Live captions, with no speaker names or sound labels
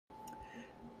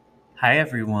Hi,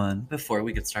 everyone. Before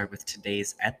we get started with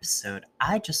today's episode,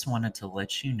 I just wanted to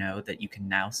let you know that you can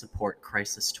now support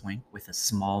Crisis Twink with a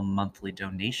small monthly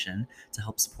donation to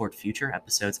help support future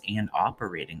episodes and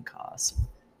operating costs.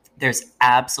 There's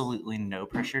absolutely no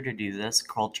pressure to do this.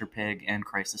 Culture Pig and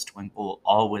Crisis Twink will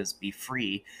always be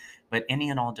free, but any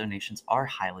and all donations are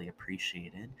highly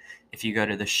appreciated. If you go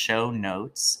to the show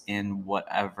notes in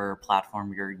whatever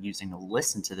platform you're using to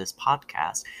listen to this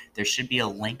podcast, there should be a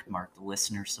link marked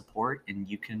listener support, and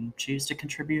you can choose to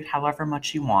contribute however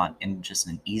much you want in just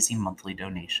an easy monthly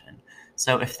donation.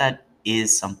 So if that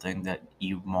is something that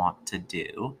you want to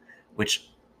do, which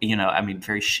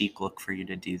very chic look for you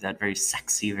to do that. Very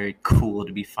sexy, very cool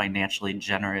to be financially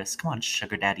generous. Come on,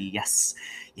 sugar daddy. Yes.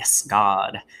 Yes,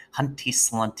 God. Hunty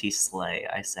slunty slay,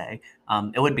 I say.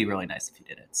 It would be really nice if you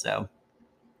did it. So,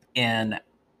 and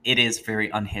it is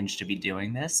very unhinged to be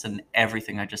doing this. And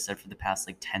everything I just said for the past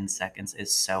 10 seconds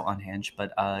is so unhinged.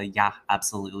 But yeah,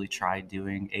 absolutely try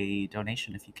doing a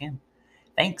donation if you can.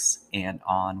 Thanks. And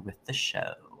on with the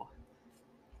show.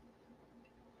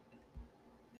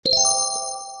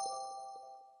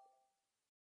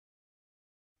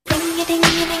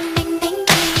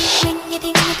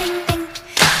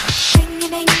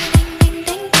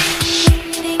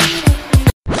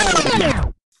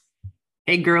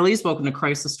 Hey girlies, welcome to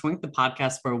Crisis Twink, the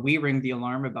podcast where we ring the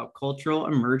alarm about cultural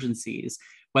emergencies.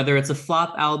 Whether it's a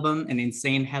flop album, an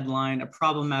insane headline, a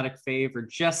problematic fave, or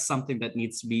just something that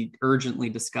needs to be urgently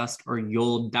discussed or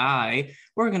you'll die,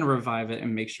 we're going to revive it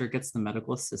and make sure it gets the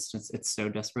medical assistance it so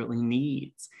desperately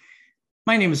needs.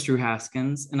 My name is Drew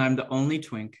Haskins, and I'm the only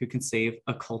twink who can save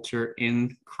a culture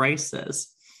in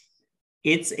crisis.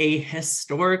 It's a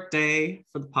historic day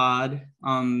for the pod.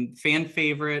 Fan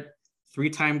favorite,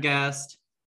 three-time guest,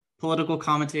 political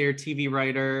commentator, TV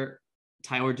writer,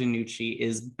 Tyler Dinucci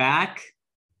is back,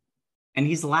 and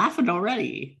he's laughing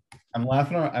already. I'm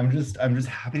laughing. I'm just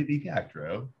happy to be back,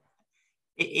 Drew.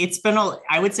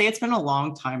 I would say it's been a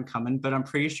long time coming, but I'm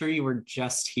pretty sure you were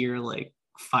just here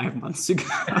 5 months ago.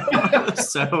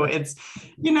 So it's,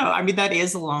 that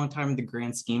is a long time in the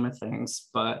grand scheme of things.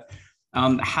 But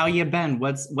how you been?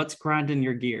 What's grinding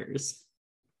your gears?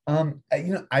 I've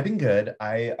been good.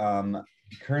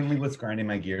 Currently what's grinding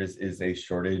my gears is a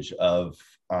shortage of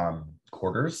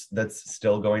quarters that's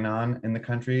still going on in the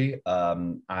country.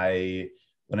 When I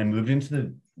moved into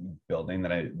the building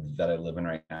that I live in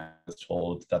right now, I was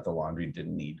told that the laundry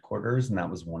didn't need quarters, and that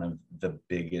was one of the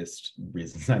biggest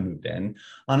reasons I moved in.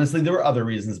 Honestly, there were other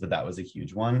reasons, but that was a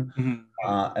huge one.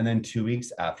 Mm-hmm. And then 2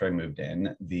 weeks after I moved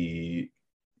in, the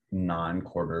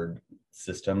non-quartered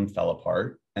system fell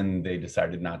apart, and they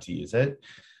decided not to use it.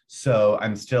 So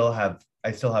I still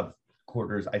have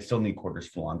quarters. I still need quarters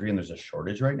for laundry, and there's a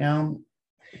shortage right now.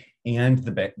 And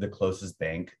the closest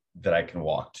bank that I can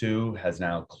walk to has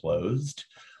now closed.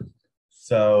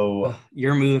 So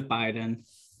your move, Biden.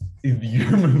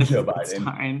 Your move, Joe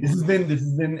Biden. This has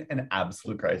been an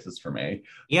absolute crisis for me.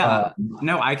 Yeah,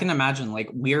 no, I can imagine.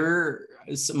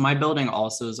 My building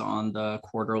also is on the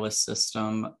quarterless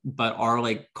system, but our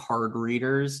card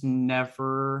readers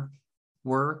never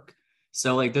work.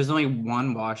 So there's only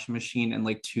one washing machine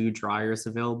and 2 dryers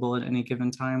available at any given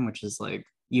time, which is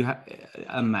you have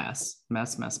a mess.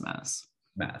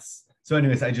 So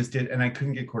anyways, I just did, and I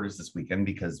couldn't get quarters this weekend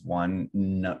because none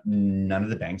of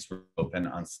the banks were open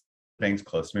banks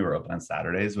close to me were open on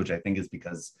Saturdays, which I think is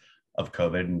because of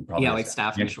COVID and probably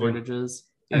staffing shortages.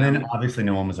 And then obviously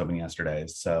no one was open yesterday.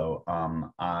 So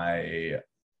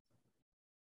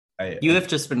you have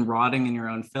just been rotting in your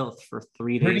own filth for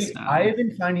 3 days now. I have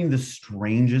been finding the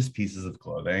strangest pieces of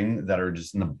clothing that are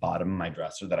just in the bottom of my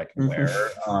dresser that I can wear.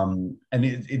 And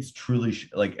it's truly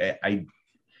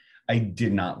I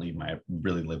did not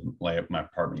really live my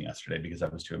apartment yesterday because I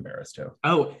was too embarrassed to.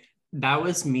 Oh, that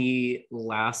was me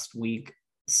last week.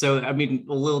 So, a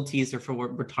little teaser for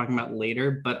what we're talking about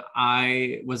later, but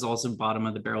I was also bottom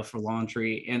of the barrel for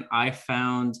laundry, and I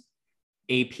found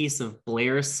a piece of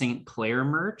Blair St. Clair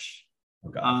merch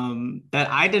that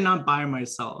I did not buy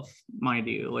myself, mind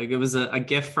you. It was a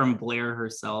gift from Blair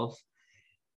herself,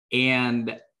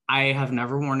 and I have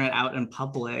never worn it out in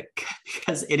public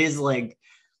because it is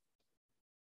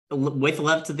with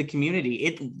love to the community.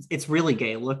 It's really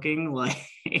gay looking.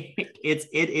 It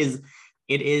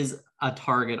is a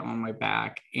target on my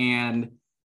back, and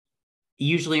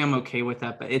usually I'm okay with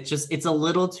that, but it's a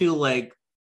little too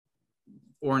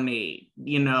ornate,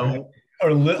 or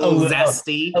a little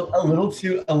zesty, a little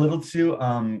too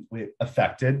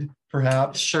affected,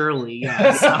 perhaps. Surely,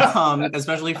 yes.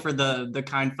 Especially for the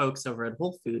kind folks over at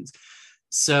Whole Foods.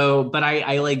 So, but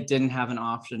I like didn't have an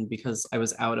option because I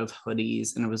was out of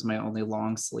hoodies and it was my only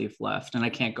long sleeve left, and I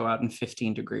can't go out in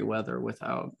 15-degree weather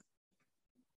without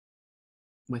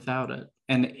it.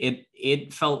 And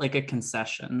it felt like a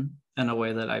concession in a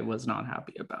way that I was not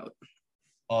happy about.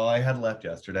 All I had left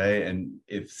yesterday, and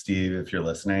if Steve, if you're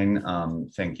listening,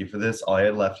 thank you for this. All I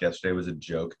had left yesterday was a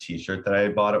joke T-shirt that I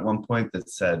bought at one point that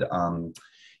said,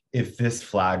 "If this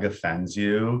flag offends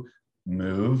you,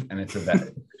 move," and it's sort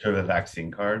of a vaccine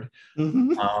card,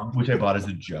 Mm-hmm. which I bought as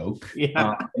a joke.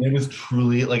 Yeah. And it was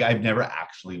truly like I've never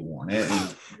actually worn it.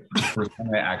 And the first time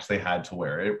I actually had to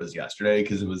wear it was yesterday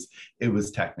because it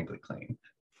was technically clean.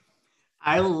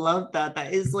 I love that.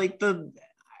 That is like the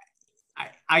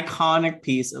iconic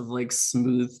piece of like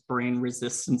smooth brain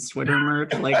resistance Twitter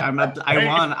merch. Like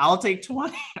I'll take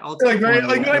 20. I'll take Like, right, 20.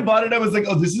 like when I bought it, I was like,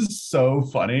 "Oh, this is so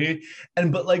funny,"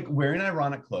 but like wearing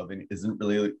ironic clothing isn't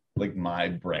really like my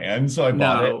brand, so I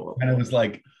bought it, and I was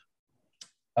like,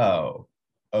 "Oh,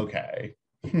 okay."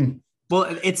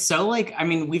 Well, it's so like, I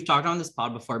mean, we've talked on this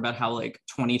pod before about how like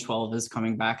 2012 is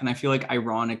coming back. And I feel like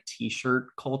ironic t-shirt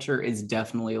culture is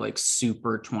definitely like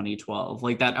super 2012.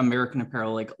 Like that American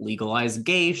Apparel, like legalized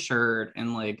gay shirt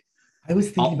and like I was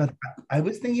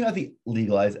thinking about the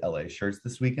legalized LA shirts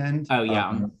this weekend. Oh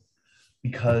yeah.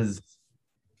 Because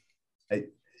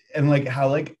and like how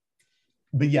like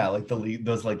but yeah, like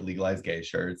those like legalized gay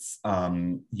shirts.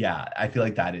 Yeah, I feel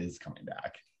like that is coming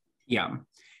back. Yeah.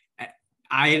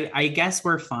 I guess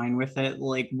we're fine with it.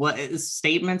 Like what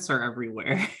statements are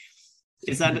everywhere.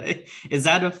 Is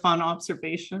that a fun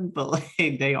observation? But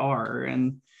like they are,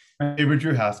 and my favorite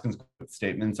Drew Haskins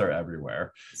statements are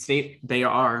everywhere. They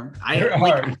are.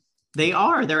 They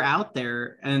are. They're out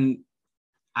there, and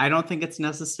I don't think it's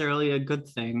necessarily a good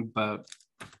thing. But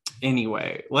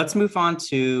anyway, let's move on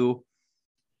to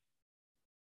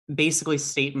basically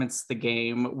statements the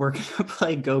game. We're gonna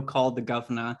play Go Call the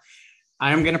Governor.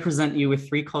 I am going to present you with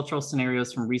 3 cultural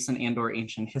scenarios from recent and/or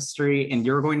ancient history, and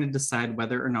you're going to decide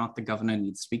whether or not the governor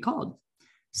needs to be called.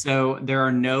 So there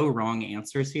are no wrong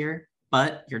answers here,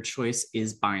 but your choice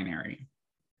is binary.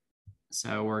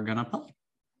 So we're going to play. All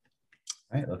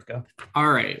right, let's go.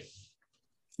 All right.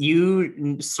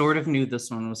 You sort of knew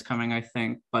this one was coming, I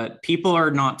think, but people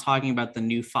are not talking about the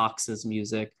new Fox's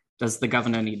music. Does the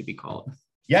governor need to be called?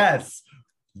 Yes.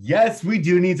 Yes, we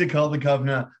do need to call the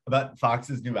governor about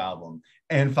Fox's new album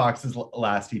and Fox's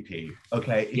last EP.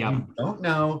 Okay, if you don't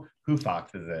know who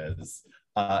Fox's is,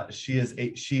 she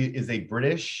is a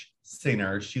British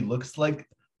singer. She looks like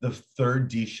the third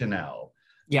D Chanel.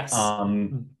 Yes,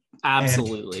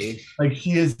 absolutely. Like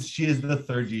she is the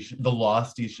third the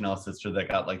lost D Chanel sister that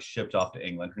got like shipped off to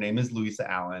England. Her name is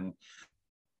Louisa Allen.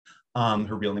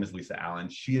 Her real name is Lisa Allen.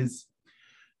 She is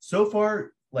so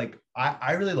far. Like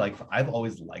I've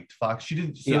always liked Fox. She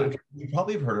did so you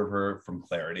probably have heard of her from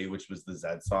Clarity, which was the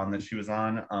Zed song that she was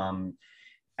on.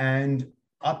 And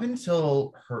up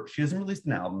until she hasn't released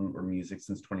an album or music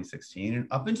since 2016. And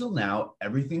up until now,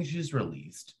 everything she's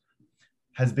released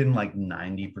has been like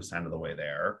 90% of the way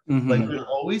there. Mm-hmm. Like there's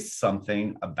always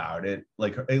something about it,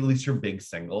 like at least her big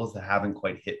singles that haven't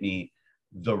quite hit me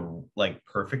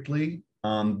perfectly.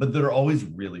 But they're always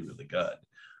really, really good.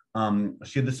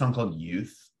 She had this song called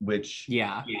Youth, which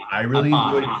I really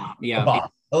enjoyed.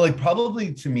 Like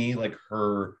probably to me, like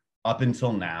her up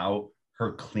until now,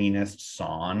 her cleanest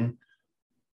song.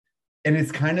 And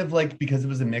it's kind of like because it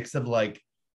was a mix of like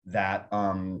that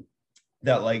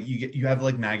like you have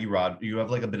like you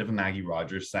have like a bit of a Maggie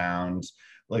Rogers sound,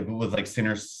 like with like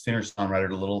singer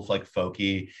songwriter, a little like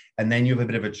folky, and then you have a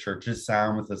bit of a Church's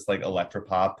sound with this like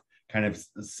electropop kind of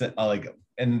like,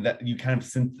 and that you kind of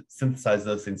synthesize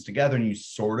those things together and you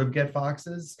sort of get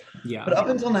Fox's. But up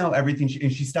until now, everything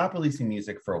she stopped releasing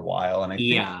music for a while, and I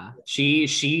think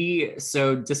she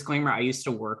so disclaimer, I used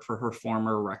to work for her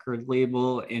former record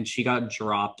label, and she got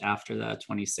dropped after that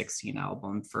 2016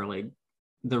 album for like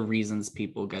the reasons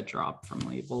people get dropped from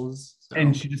labels. So.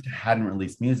 And she just hadn't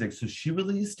released music, so she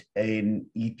released an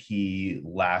EP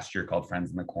last year called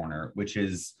Friends in the Corner, which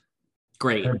is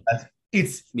great.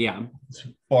 It's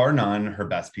bar none her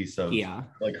best piece of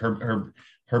like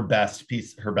her best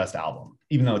piece, her best album,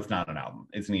 even though it's not an album,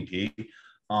 it's an EP.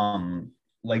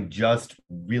 Like just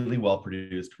really well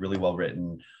produced, really well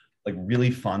written, like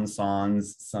really fun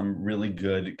songs, some really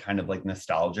good kind of like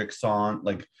nostalgic song,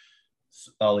 like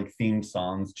themed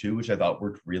songs too, which I thought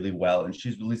worked really well. And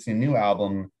she's releasing a new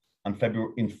album in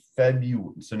February,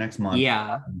 so next month.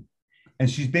 And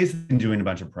she's basically been doing a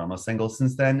bunch of promo singles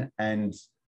since then, and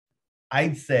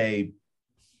I'd say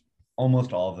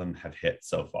almost all of them have hit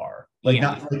so far. Like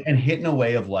not and hit in a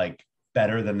way of like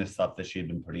better than the stuff that she had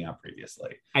been putting out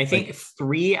previously. I think Like,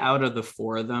 3 out of the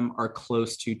 4 of them are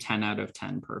close to 10 out of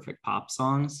 10 perfect pop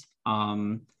songs.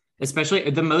 Especially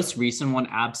the most recent one,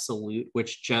 Absolute,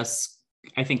 which just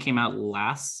I think came out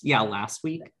last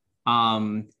week.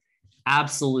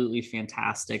 Absolutely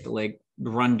fantastic. Like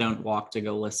run, don't walk to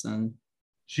go listen.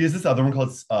 she has this other one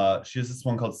called she has this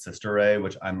one called Sister Ray,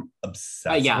 which I'm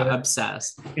obsessed Yeah, with.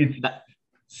 obsessed. It's That,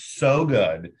 so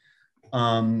good.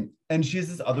 And she has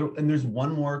this other, and there's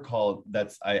one more called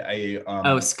that's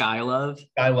Sky Love.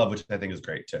 Sky Love, which I think is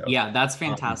great too. Yeah, that's Um,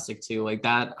 fantastic too. Like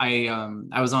that,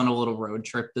 I was on a little road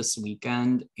trip this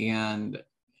weekend, and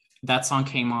that song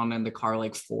came on in the car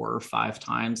like 4 or 5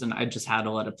 times, and I just had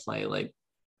to let it play like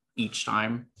each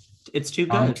time. It's too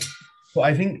um, good. so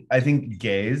I think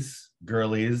gays,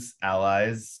 girlies,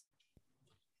 allies,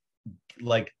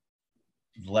 like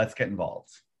let's get involved.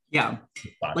 Yeah,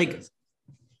 like Boxes.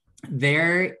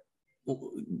 there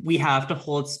we have to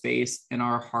hold space in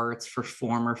our hearts for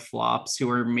former flops who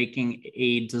are making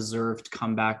a deserved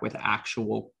comeback with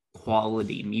actual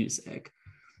quality music.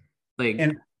 Like,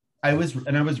 And I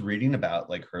was reading about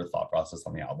like her thought process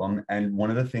on the album, and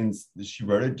one of the things she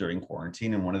wrote it during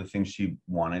quarantine, and one of the things she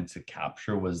wanted to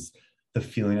capture was the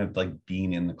feeling of like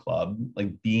being in the club,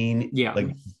 like being yeah,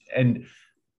 like, and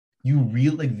you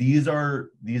really like these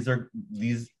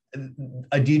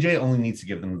a DJ only needs to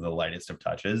give them the lightest of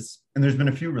touches, and there's been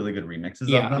a few really good remixes of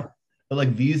them, yeah. but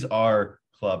like these are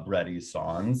club ready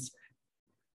songs.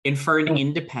 And for an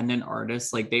independent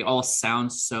artist, like they all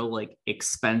sound so like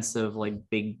expensive, like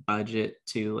big budget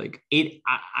too. Like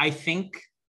I think,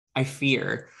 I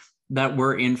fear that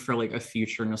we're in for like a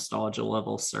future nostalgia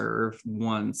level serve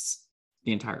once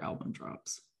the entire album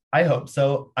drops. I hope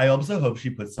so. I also hope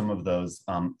she puts some of the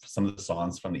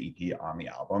songs from the EP on the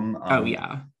album. Oh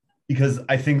yeah. Because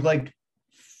I think like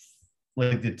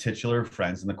the titular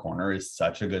Friends in the Corner is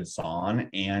such a good song,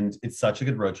 and it's such a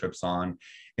good road trip song.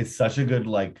 It's such a good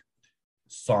like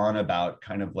song about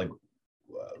kind of like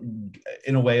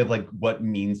in a way of like what it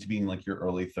means to be in like your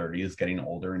early 30s, getting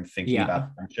older and thinking Yeah. about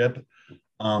friendship.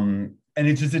 And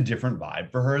it's just a different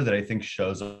vibe for her that I think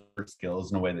shows her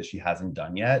skills in a way that she hasn't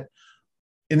done yet,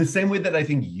 in the same way that I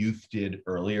think Youth did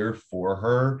earlier for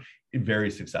her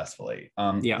very successfully.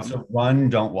 Yeah. So run,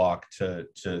 don't walk to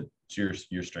your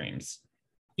streams.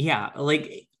 Yeah.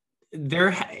 Like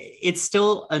it's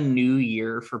still a new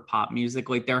year for pop music.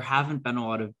 Like there haven't been a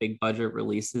lot of big budget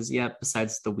releases yet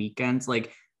besides the weekends.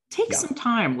 Like take Yeah, some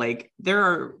time. Like there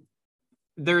are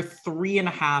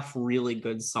 3.5 really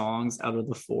good songs out of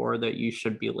the 4 that you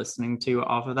should be listening to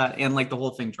off of that. And like the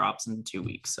whole thing drops in 2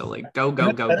 weeks. So like go, and go,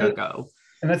 that's go, go, better. go.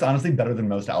 And that's honestly better than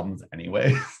most albums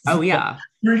anyway. Oh Like, yeah.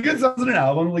 3 good songs in an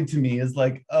album, like to me, is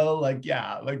like, oh, like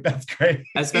yeah, like that's great.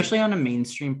 Especially on a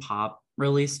mainstream pop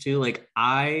release too. Like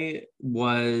I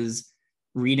was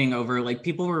reading over, like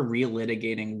people were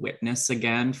relitigating Witness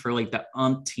again for like the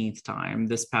umpteenth time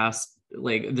this past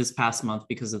month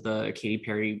because of the Katy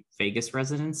Perry Vegas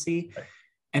residency. Right.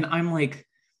 And I'm like,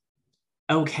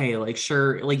 okay, like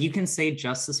sure, like you can say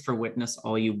justice for Witness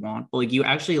all you want, but like you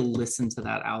actually listen to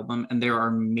that album and there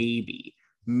are maybe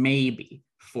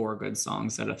 4 good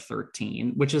songs out of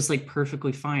 13, which is like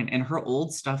perfectly fine. And her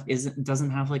old stuff doesn't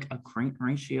have like a great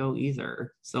ratio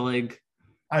either. So like,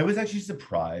 I was actually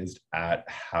surprised at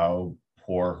how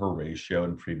poor her ratio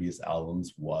in previous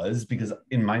albums was, because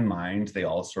in my mind they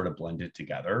all sort of blended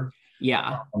together.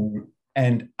 yeah,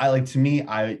 And I like, to me,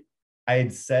 I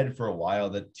had said for a while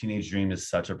that Teenage Dream is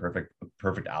such a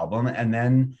perfect album, and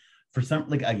then for some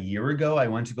like a year ago I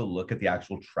went to go look at the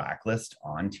actual track list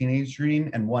on Teenage Dream,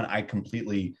 and one, I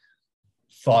completely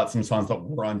thought some songs that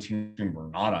were on Teenage Dream were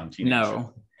not on Teenage Dream.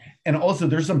 no, And also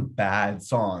there's some bad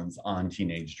songs on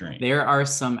Teenage Dream. there are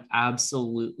some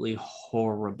absolutely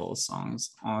horrible songs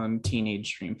on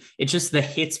Teenage Dream. It's just the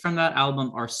hits from that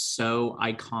album are so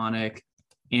iconic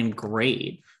and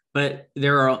great. But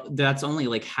that's only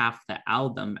like half the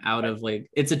album out of like,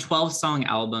 it's a 12-song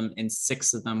album and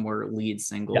 6 of them were lead Yeah.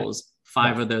 singles.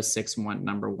 5 Yeah. of those 6 went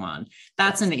number 1.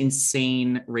 That's an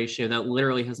insane ratio that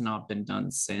literally has not been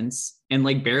done since. And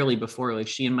like barely before, like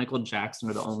she and Michael Jackson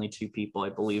are the only 2 people, I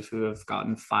believe, who have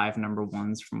gotten 5 number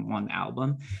 1s from one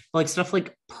album. But like stuff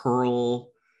like Pearl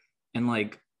and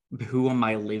like Who Am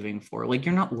I Living For? Like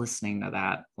you're not listening to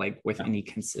that like with any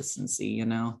consistency, you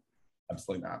know?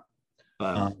 Absolutely not.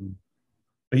 But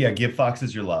But yeah, give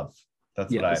Foxes your love.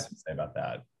 That's what I have yes, to say about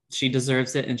that. she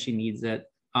deserves it and she needs it.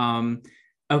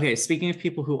 Okay, speaking of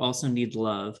people who also need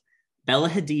love, Bella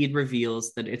Hadid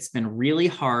reveals that it's been really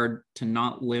hard to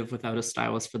not live without a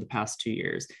stylist for the past 2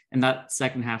 years. And that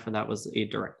second half of that was a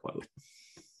direct quote.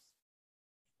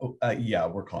 Oh, yeah,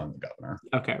 we're calling the governor.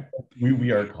 Okay.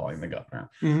 We are calling the governor.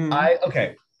 Mm-hmm.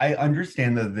 I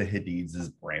understand that the Hadids'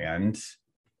 brand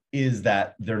is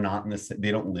that they're not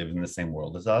they don't live in the same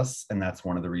world as us, and that's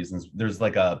one of the reasons. There is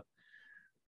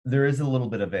a little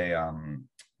bit of a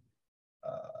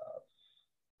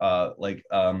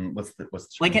what's the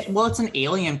Like, term? well, it's an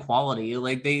alien quality.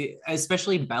 Like they,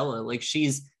 especially Bella, like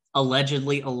she's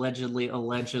allegedly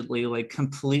like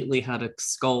completely had a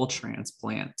skull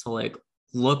transplant to like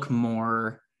look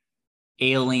more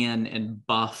alien and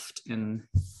buffed, and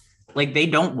like they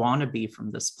don't want to be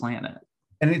from this planet.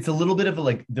 And it's a little bit of a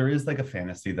like there is like a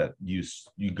fantasy that you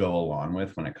go along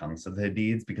with when it comes to the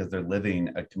Hadids because they're living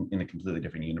in a completely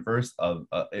different universe of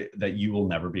that you will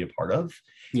never be a part of,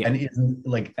 Yeah. and isn't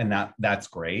like and that's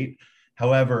great.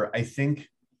 However, I think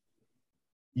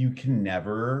you can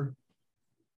never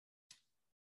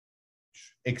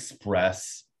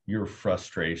express your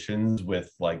frustrations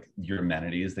with like your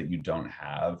amenities that you don't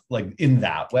have like in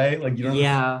that way, like you don't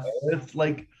Yeah. it's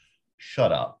like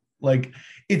shut up, like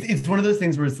it's one of those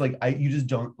things where it's like you just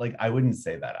don't like I wouldn't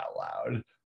say that out loud,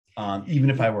 even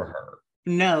if I were her.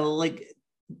 No, like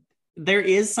there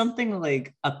is something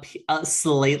like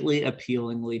slightly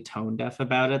appealingly tone deaf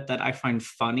about it that I find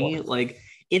funny. Like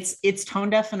it's tone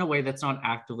deaf in a way that's not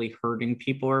actively hurting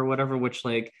people or whatever, which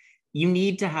like you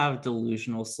need to have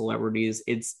delusional celebrities.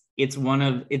 It's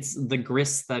the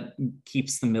grist that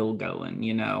keeps the mill going,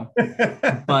 you know.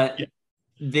 But Yeah.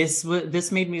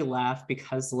 this made me laugh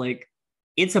because like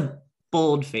it's a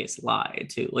bold-faced lie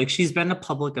too. Like she's been to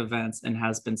public events and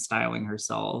has been styling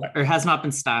herself or has not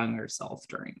been styling herself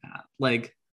during that.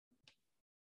 Like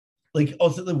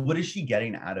also like, what is she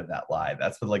getting out of that lie?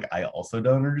 That's what like I also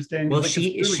don't understand. Well, Like it's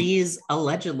really... she's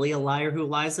allegedly a liar who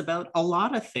lies about a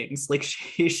lot of things. Like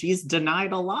she's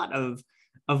denied a lot of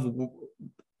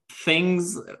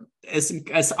things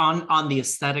as on the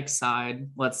aesthetic side,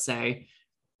 let's say,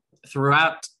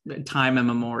 throughout time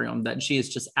immemorial that she is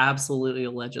just absolutely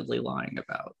allegedly lying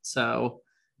about. So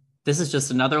this is just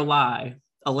another lie,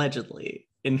 allegedly,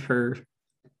 in her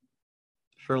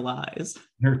lies.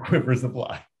 Her quivers of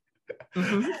lie.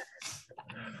 Mm-hmm.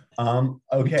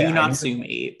 Okay. Do not sue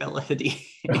me, Bella Hadid.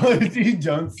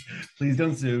 Please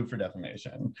don't sue for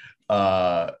defamation.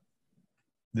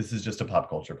 This is just a pop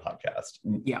culture podcast.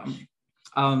 Yeah.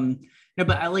 No,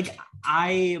 but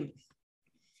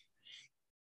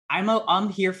I'm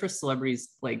here for celebrities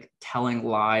like telling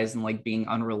lies and like being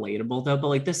unrelatable though, but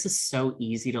like this is so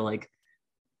easy to like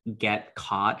get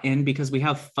caught in because we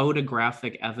have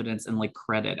photographic evidence and like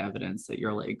credit evidence that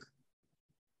you're like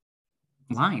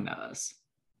lying to us.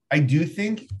 I do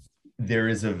think there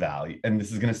is a value, and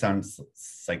this is going to sound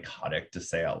psychotic to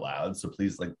say out loud, so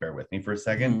please like bear with me for a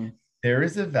second. Mm. There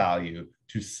is a value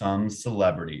to some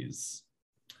celebrities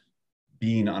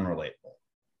being unrelatable.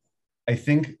 I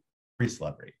think every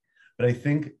celebrity, but I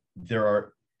think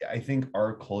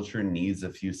our culture needs a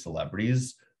few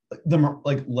celebrities,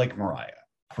 like Mariah,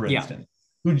 for instance,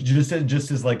 who just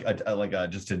as like a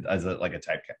just as a like a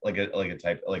type like a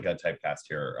typecast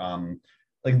here,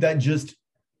 like that just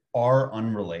are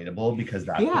unrelatable because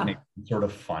that's what makes it sort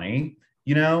of funny,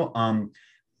 you know.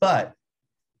 But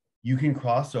you can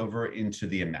cross over into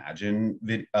the Imagine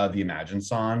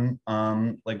song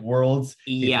like worlds.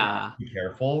 Yeah, if you're be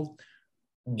careful.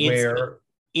 Where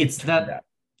it's that.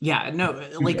 Yeah, no,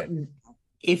 like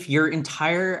if your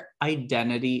entire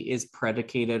identity is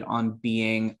predicated on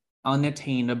being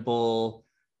unattainable,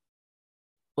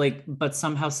 like, but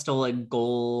somehow still like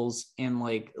goals and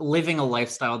like living a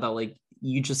lifestyle that like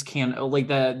you just can't, like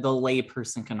the lay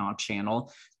person cannot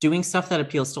channel, doing stuff that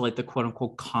appeals to like the quote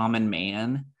unquote common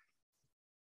man,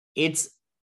 it's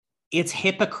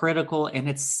hypocritical and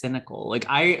it's cynical. Like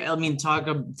I mean,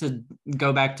 to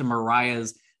go back to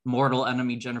Mariah's mortal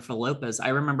enemy Jennifer Lopez, I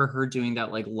remember her doing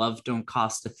that like love don't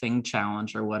cost a thing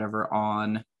challenge or whatever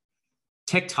on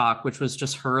TikTok, which was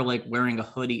just her like wearing a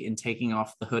hoodie and taking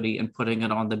off the hoodie and putting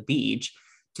it on the beach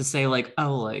to say like,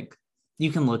 oh, like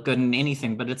you can look good in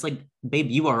anything, but it's like, babe,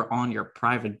 you are on your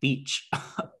private beach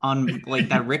on like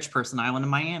that rich person island in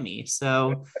Miami.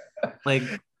 So like,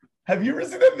 have you ever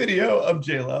seen that video of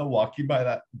J-Lo walking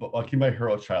by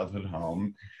her childhood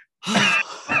home?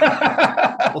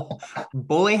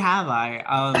 Boy, have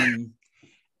I.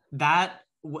 That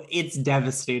it's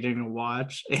devastating to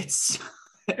watch. It's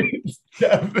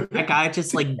that guy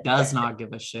just like does not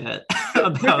give a shit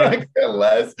about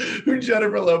less who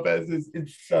Jennifer Lopez is.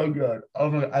 It's so good. Oh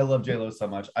my God, I love J-Lo so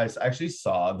much. I actually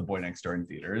saw The Boy Next Door in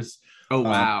theaters. Oh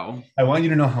wow. I want you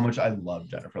to know how much I love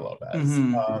Jennifer Lopez.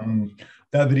 Mm-hmm.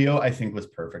 That video I think was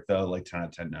perfect though, like 10 out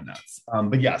of 10, no nuts.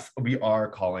 But yes, we are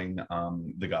calling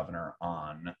the governor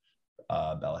on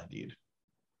Bella Hadid.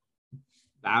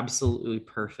 Absolutely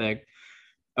perfect.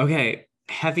 Okay,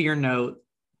 heavier note.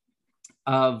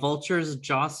 Vulture's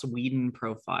Joss Whedon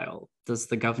profile. Does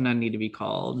the governor need to be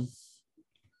called?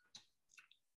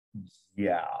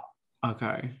 Yeah.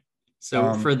 Okay.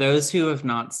 So for those who have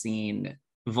not seen,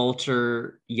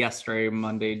 Vulture yesterday,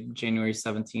 Monday, January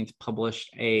 17th,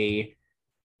 published an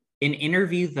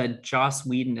interview that Joss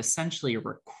Whedon essentially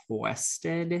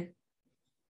requested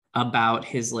about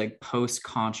his like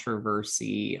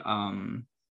post-controversy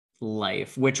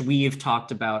life, which we've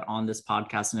talked about on this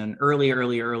podcast in an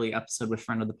early episode with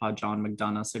friend of the pod, John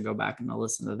McDonough. So go back and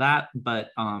listen to that.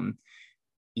 But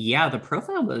yeah, the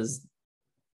profile was,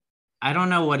 I don't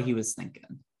know what he was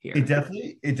thinking here. It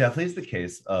definitely is the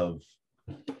case of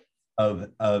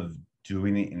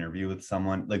doing the interview with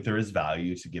someone. Like there is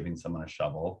value to giving someone a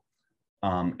shovel,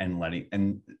 and letting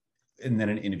and then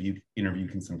an interview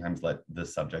can sometimes let the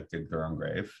subject dig their own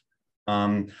grave.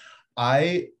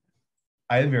 I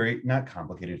have very not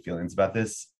complicated feelings about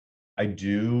this. I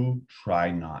do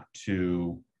try not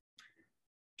to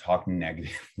talk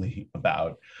negatively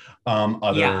about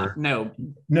other. Yeah, no,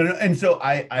 and so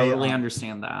I totally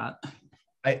understand that.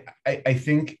 I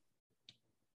think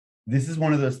this is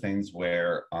one of those things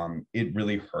where it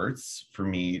really hurts for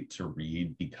me to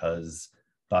read, because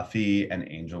Buffy and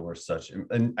Angel were such,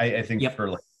 and I think for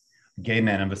like gay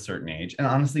men of a certain age, and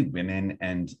honestly women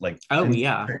and like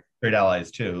straight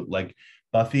allies too, like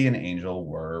Buffy and Angel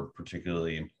were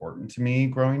particularly important to me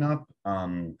growing up.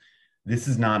 This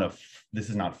is not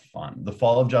fun. The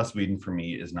fall of Joss Whedon for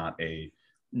me is not a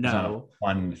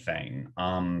fun thing.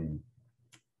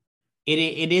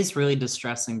 It is really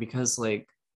distressing, because like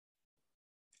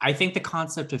I think the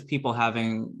concept of people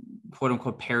having quote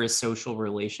unquote parasocial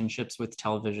relationships with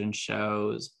television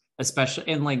shows, especially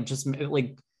in like just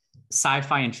like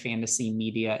sci-fi and fantasy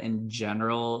media in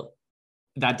general,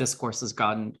 that discourse has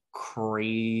gotten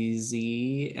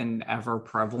crazy and ever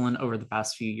prevalent over the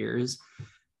past few years.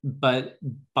 But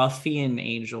Buffy and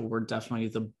Angel were definitely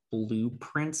the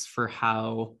blueprints for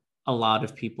how a lot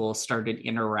of people started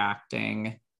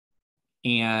interacting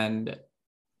and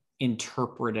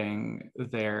interpreting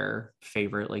their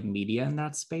favorite like media in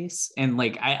that space. And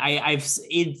like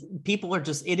people are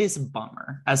just, it is a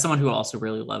bummer, as someone who also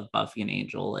really loved Buffy and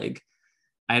Angel, like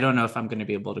I don't know if I'm going to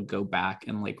be able to go back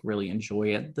and like really enjoy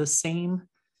it the same.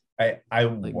 I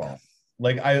won't.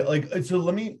 So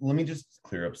let me just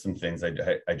clear up some things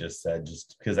I just said,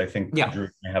 just because I think Drew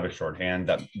may have a shorthand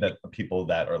that people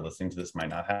that are listening to this might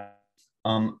not have.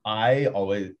 I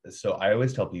always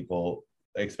tell people,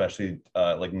 especially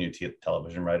like new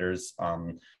television writers,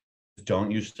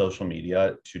 don't use social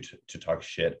media to talk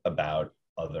shit about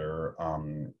other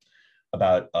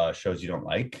about shows you don't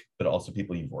like, but also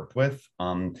people you've worked with,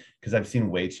 because I've seen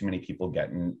way too many people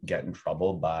get in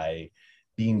trouble by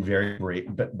being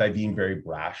very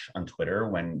brash on Twitter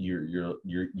when you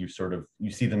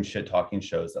see them shit talking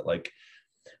shows that like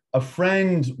a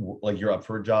friend, like you're up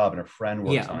for a job and a friend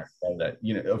works on a show that,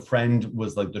 a friend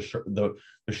was like the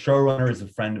showrunner is a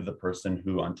friend of the person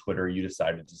who on Twitter you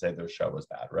decided to say their show was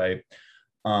bad, right?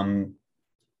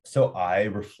 So I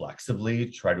reflexively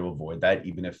try to avoid that,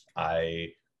 even if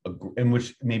I agree, in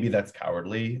which maybe that's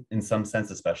cowardly in some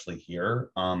sense, especially here.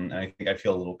 And I think I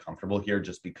feel a little comfortable here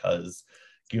just because,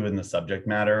 given the subject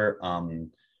matter,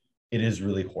 it is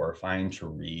really horrifying to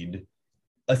read.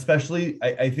 Especially,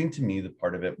 I think to me, the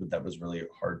part of it that was really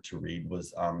hard to read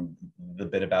was the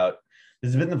bit about,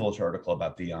 there's a bit in the Vulture article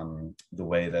about the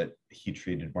way that he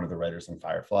treated one of the writers on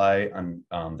Firefly on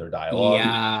their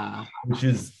dialogue, which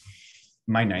is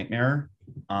my nightmare.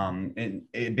 And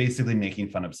it basically making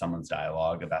fun of someone's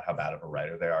dialogue about how bad of a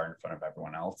writer they are in front of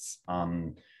everyone else,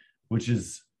 which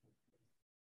is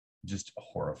just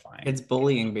horrifying. It's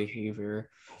bullying behavior.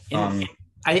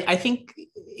 I think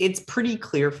it's pretty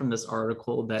clear from this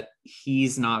article that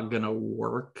he's not going to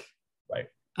work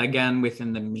again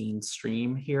within the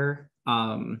mainstream here.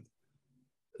 The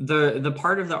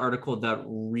part of the article that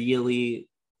really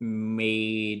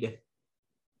made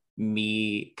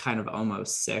me kind of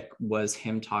almost sick was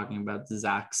him talking about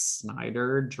Zack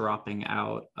Snyder dropping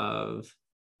out of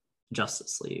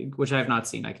Justice League, which I have not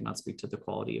seen. I cannot speak to the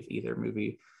quality of either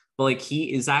movie. But like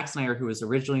Zack Snyder, who was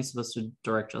originally supposed to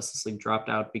direct Justice League, dropped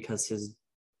out because his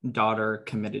daughter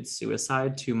committed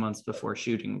suicide 2 months before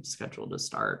shooting was scheduled to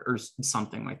start, or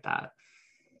something like that.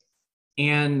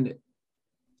 And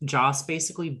Joss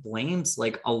basically blames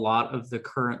like a lot of the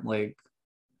current like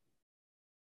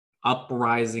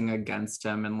uprising against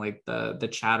him and like the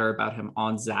chatter about him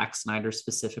on Zack Snyder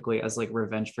specifically as like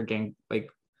revenge for getting like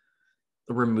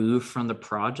removed from the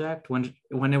project when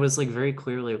it was like very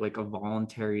clearly like a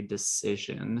voluntary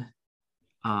decision.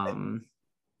 I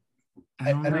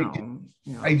don't know.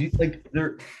 I do like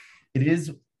there. It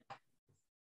is.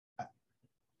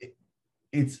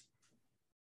 It's.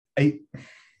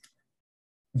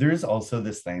 There's also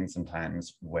this thing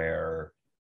sometimes where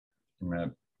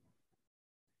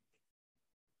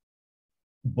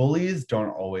bullies don't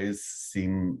always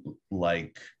seem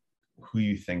like who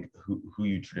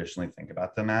you traditionally think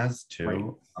about them as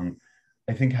too. Right.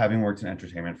 I think having worked in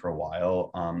entertainment for a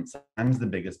while, sometimes the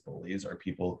biggest bullies are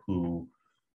people who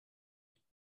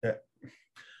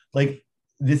like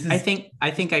this is. I think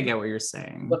I get what you're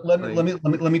saying.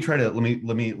 Let me try to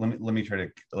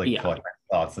like collect my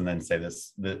thoughts and then say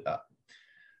this.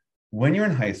 When you're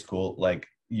in high school, like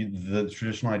the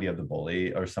traditional idea of the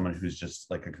bully or someone who's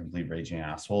just like a complete raging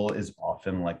asshole is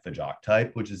often like the jock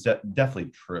type, which is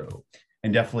definitely true,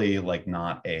 and definitely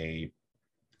not an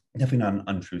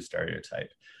untrue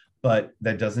stereotype. But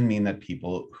that doesn't mean that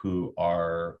people who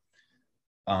are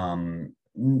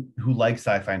who like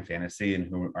sci-fi and fantasy and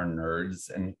who are nerds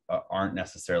and aren't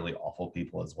necessarily awful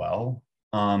people as well.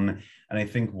 And I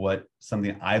think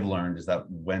something I've learned is that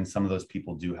when some of those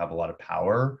people do have a lot of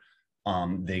power,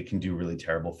 they can do really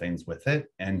terrible things with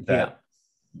it. And that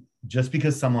just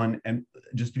because someone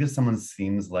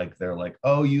seems like they're like,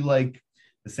 oh, you like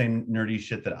the same nerdy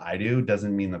shit that I do,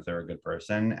 doesn't mean that they're a good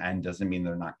person and doesn't mean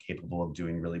they're not capable of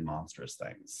doing really monstrous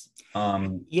things.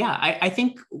 I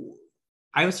think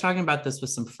I was talking about this with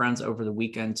some friends over the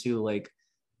weekend too, like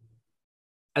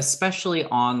especially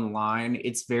online,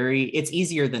 it's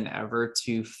easier than ever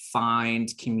to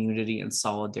find community and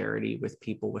solidarity with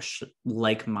people with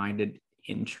like-minded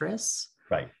interests.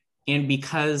 Right. And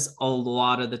because a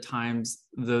lot of the times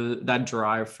that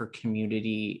drive for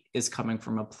community is coming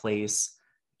from a place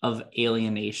of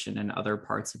alienation in other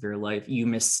parts of your life, you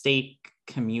mistake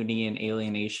community and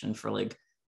alienation for like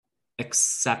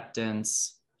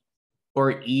acceptance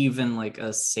or even like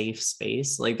a safe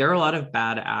space. Like there are a lot of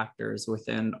bad actors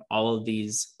within all of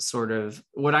these sort of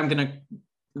what I'm going to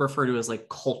refer to as like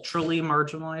culturally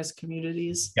marginalized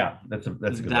communities. Yeah, that's a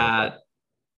good that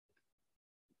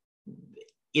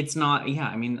it's not,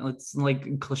 I mean, it's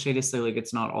like cliche to say like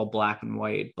it's not all black and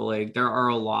white, but like there are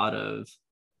a lot of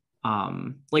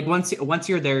like once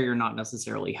you're there, you're not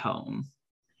necessarily home.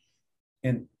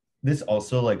 And this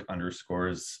also like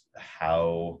underscores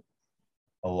how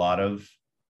a lot of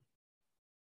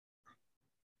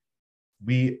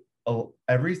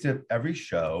every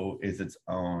show is its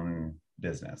own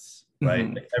business, right?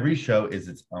 Mm-hmm. Like every show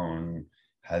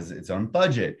has its own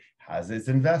budget, has its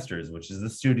investors, which is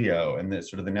the studio and the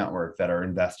sort of the network that are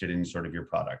invested in sort of your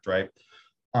product, right?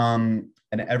 And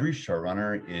every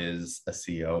showrunner is a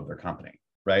CEO of their company,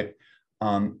 right?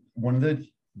 One of the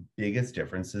biggest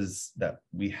differences that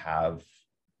we have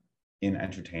in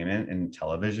entertainment and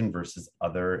television versus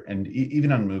other, and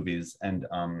even on movies and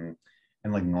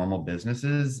like normal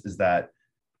businesses, is that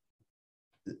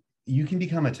you can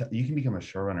become a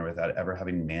showrunner without ever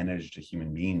having managed a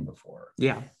human being before.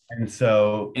 Yeah. And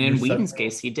so in Whedon's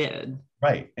case, he did.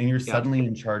 Right. And you're suddenly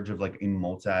in charge of like a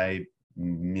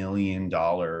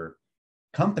multi-million-dollar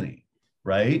company,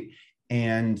 right?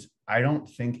 And I don't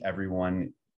think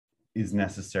everyone is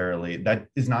necessarily, that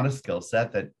is not a skill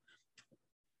set that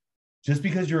just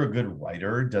because you're a good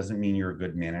writer doesn't mean you're a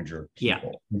good manager of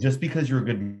people. Yeah. Just because you're a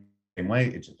good same way,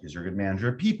 it's just because you're a good manager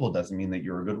of people doesn't mean that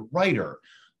you're a good writer.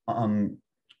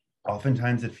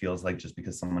 Oftentimes it feels like just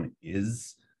because someone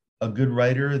is a good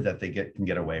writer that they can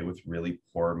get away with really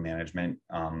poor management,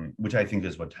 which I think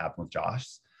is what happened with Josh.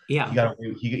 Yeah,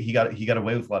 he got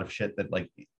away with a lot of shit that like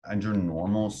under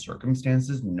normal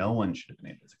circumstances no one should have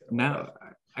been able to get away with.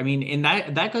 I mean, and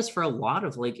that goes for a lot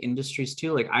of like industries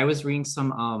too. Like I was reading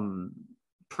some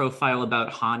profile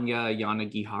about Hanya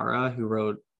Yanagihara, who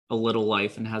wrote A Little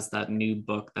Life and has that new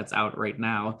book that's out right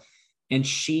now. And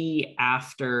she,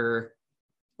 after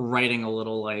writing A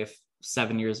Little Life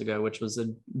 7 years ago, which was a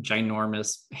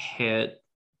ginormous hit,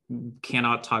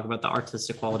 cannot talk about the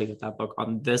artistic quality of that book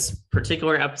on this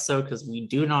particular episode because we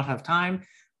do not have time.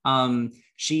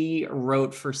 She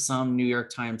wrote for some New York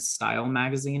Times style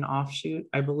magazine offshoot,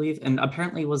 I believe, and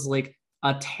apparently was like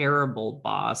a terrible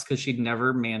boss because she'd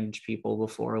never managed people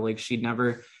before. Like she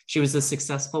was a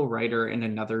successful writer in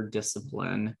another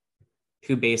discipline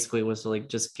who basically was like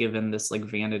just given this like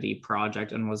vanity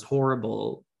project and was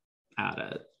horrible at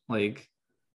it. Like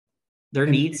there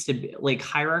needs to be like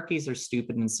hierarchies are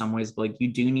stupid in some ways, but like you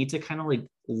do need to kind of like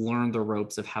learn the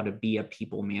ropes of how to be a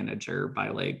people manager by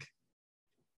like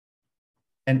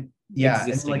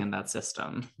existing in that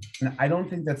system. And I don't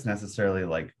think that's necessarily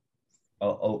like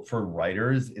for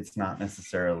writers, it's not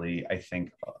necessarily, I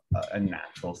think, a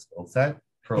natural skill set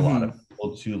for a lot of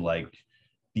people to like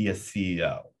be a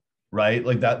CEO, right?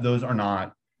 Like that, those are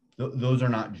not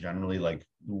generally like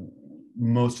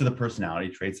most of the personality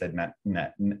traits I've met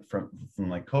from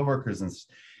like coworkers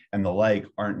and the like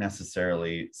aren't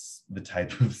necessarily the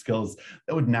type of skills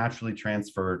that would naturally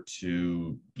transfer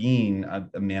to being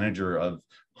a manager of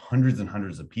hundreds and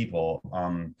hundreds of people.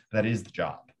 That is the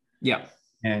job. Yeah.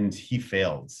 And he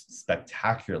failed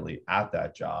spectacularly at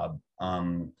that job.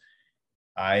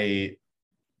 It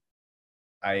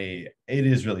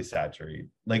is really sad to read.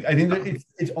 Like, I think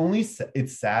that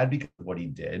it's sad because of what he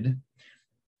did,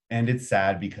 and it's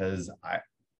sad because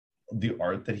the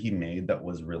art that he made that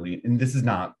was really, and this is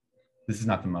not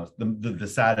the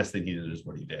saddest thing he did is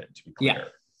what he did, to be clear. Yeah.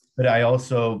 But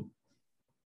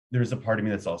there's a part of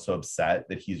me that's also upset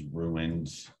that he's ruined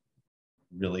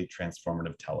really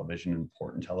transformative television,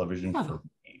 important television for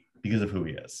me because of who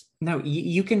he is. No,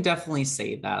 you can definitely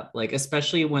say that, like,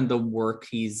 especially when the work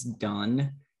he's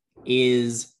done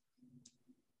is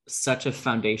such a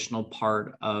foundational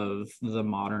part of the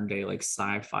modern day like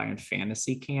sci-fi and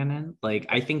fantasy canon. Like,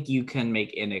 I think you can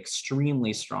make an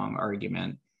extremely strong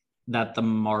argument that the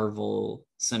Marvel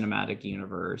Cinematic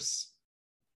Universe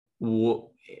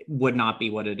would not be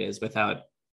what it is without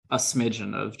a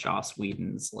smidgen of Joss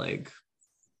Whedon's like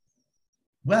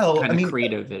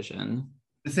creative vision.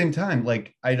 At the same time,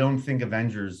 like, I don't think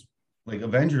Avengers,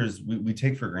 we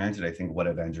take for granted, I think, what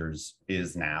Avengers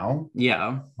is now.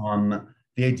 Yeah.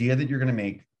 The idea that you're going to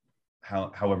make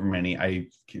however many,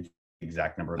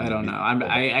 exact number of I don't know.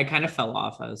 I kind of fell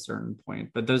off at a certain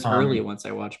point, but those early ones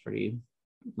I watched pretty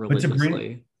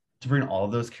religiously. To bring all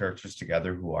of those characters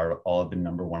together who are all have been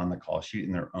number one on the call sheet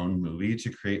in their own movie to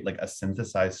create like a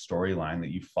synthesized storyline that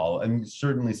you follow. And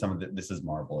certainly some of this is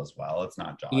Marvel as well. It's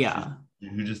not Josh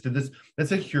who just did this.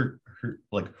 That's a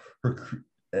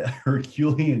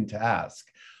Herculean task.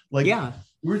 Like, yeah,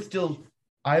 we're still,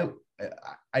 I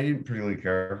didn't particularly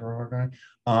care for Hawkeye.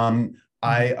 When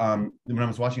I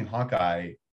was watching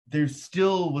Hawkeye, there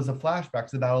still was a flashback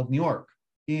to the Battle of New York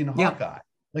in Hawkeye.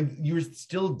 Like, you were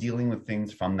still dealing with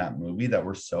things from that movie that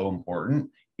were so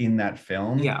important in that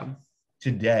film. Yeah.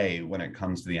 Today, when it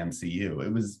comes to the MCU,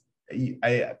 it was,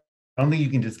 I don't think you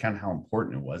can discount how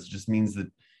important it was. It just means that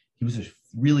he was a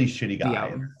really shitty guy,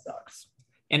 and it sucks.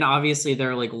 And obviously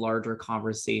there are like larger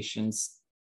conversations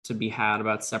to be had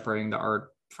about separating the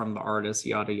art from the artist,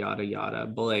 yada, yada, yada.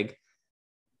 But like,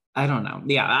 I don't know.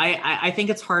 Yeah, I think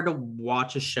it's hard to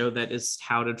watch a show that is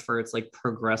touted for its like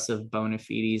progressive bona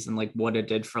fides and like what it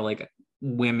did for like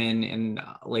women and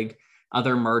like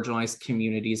other marginalized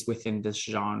communities within this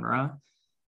genre,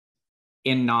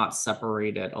 and not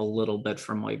separate it a little bit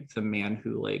from like the man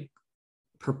who like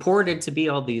purported to be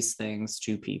all these things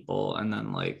to people and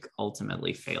then like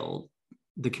ultimately failed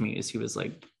the communities he was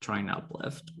like trying to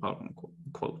uplift,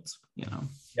 quotes, you know.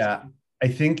 Yeah, I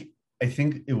think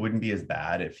it wouldn't be as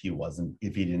bad if he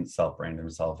didn't self-brand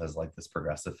himself as like this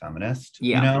progressive feminist,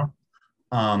 you know?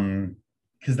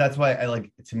 Because that's why I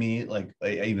like, to me, like,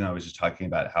 even though I was just talking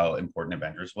about how important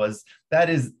Avengers was,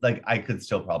 that is like, I could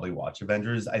still probably watch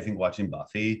Avengers. I think watching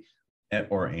Buffy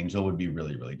or Angel would be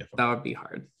really, really difficult. That would be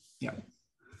hard. Yeah.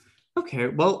 Okay.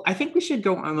 Well, I think we should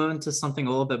go on to something a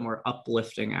little bit more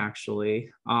uplifting,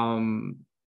 actually. And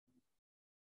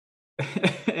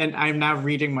I'm now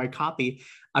reading my copy,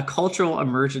 A Cultural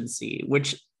Emergency,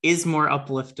 which is more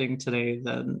uplifting today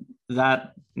than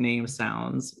that name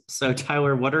sounds. So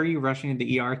Tyler, what are you rushing to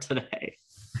the ER today?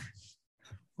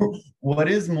 What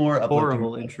is more uplifting?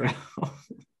 Horrible intro.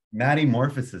 Maddie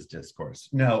Morphosis discourse.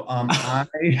 No,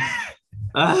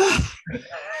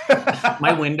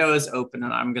 my window is open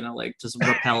and I'm gonna like just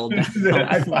rappel down.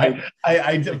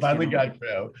 I finally got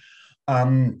through.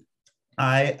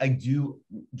 I do.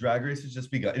 Drag Race has just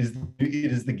begun. It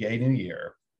is the gay new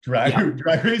year. Drag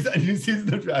Race. A new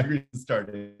season of Drag Race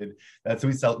started. That's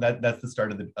what we sell. That's the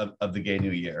start of the gay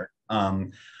new year.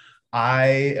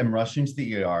 I am rushing to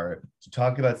the ER to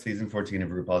talk about season 14 of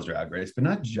RuPaul's Drag Race, but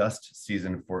not just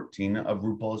season 14 of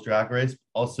RuPaul's Drag Race,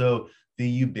 also the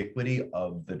ubiquity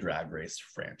of the Drag Race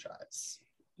franchise.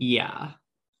 Yeah,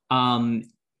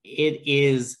 it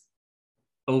is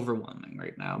overwhelming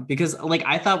right now because like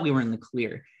I thought we were in the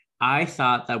clear. I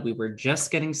thought that we were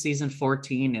just getting season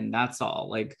 14 and that's all.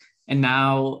 Like, and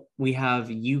now we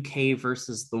have UK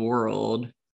versus the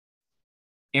world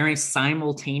airing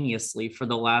simultaneously for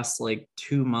the last like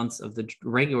 2 months of the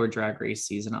regular Drag Race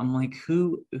season. I'm like,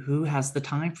 who has the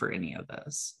time for any of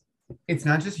this? It's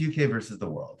not just UK versus the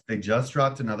world. They just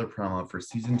dropped another promo for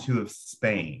season 2 of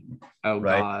Spain. Oh,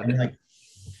 right? God. And like,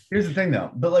 Here's the thing, though.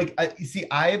 But like,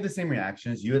 I have the same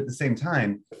reaction as you. At the same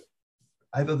time,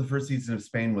 I thought the first season of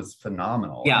Spain was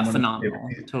phenomenal. Yeah, and phenomenal.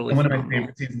 Totally one phenomenal. of my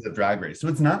favorite seasons of Drag Race. So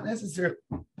it's not necessarily.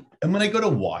 And when I go to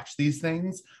watch these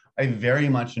things, I very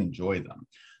much enjoy them.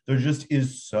 There just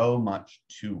is so much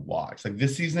to watch. Like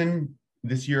this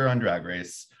year on Drag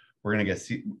Race, we're gonna get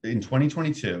in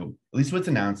 2022. At least what's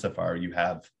announced so far, you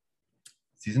have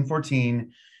season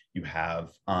 14. You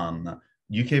have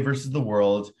UK versus the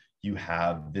world. You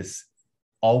have this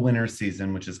all winter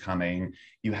season, which is coming.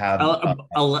 You have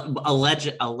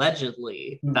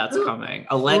allegedly that's coming.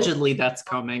 Allegedly that's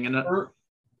coming, and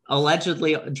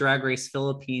allegedly Drag Race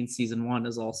Philippines season 1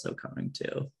 is also coming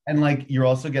too. And like you're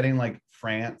also getting like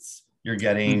France. You're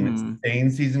getting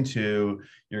Spain season 2.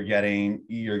 You're getting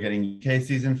UK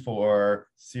season 4,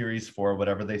 series 4,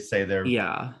 whatever they say. They're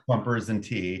bumpers and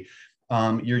tea.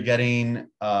 You're getting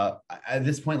at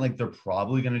this point, like they're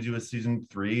probably going to do a season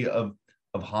 3 of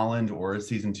Holland or a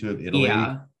season 2 of Italy.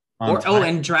 Yeah.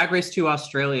 And Drag Race 2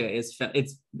 Australia it's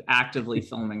actively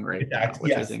filming right now,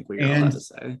 which I think we are allowed to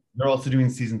say. They're also doing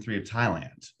season 3 of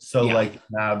Thailand. So like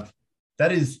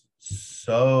that is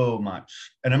so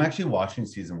much. And I'm actually watching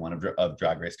season 1 of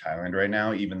Drag Race Thailand right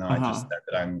now, even though I just said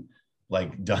that I'm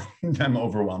like done. I'm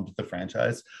overwhelmed with the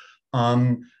franchise.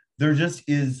 There just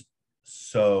is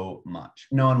so much.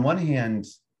 Now, on one hand,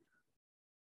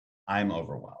 I'm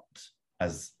overwhelmed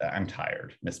as I'm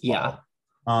tired, Miss Paul.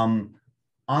 Yeah.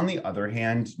 On the other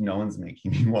hand, no one's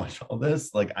making me watch all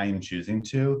this. Like I am choosing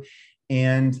to.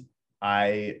 And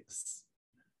I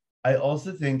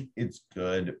also think it's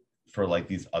good for like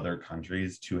these other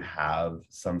countries to have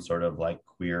some sort of like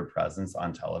queer presence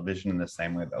on television in the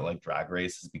same way that like Drag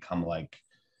Race has become like,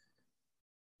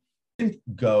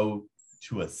 go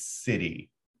to a city,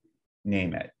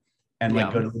 name it, and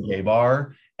like go to the gay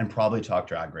bar and probably talk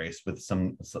Drag Race with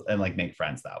some and like make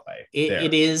friends that way.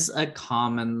 It is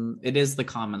the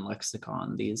common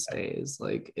lexicon these days.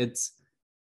 Like it's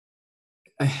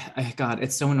God,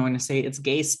 it's so annoying to say it's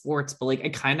gay sports, but like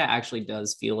it kind of actually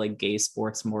does feel like gay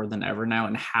sports more than ever now,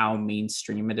 and how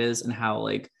mainstream it is, and how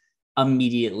like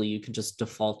immediately you can just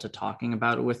default to talking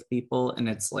about it with people, and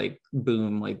it's like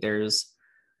boom, like there's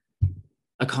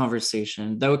a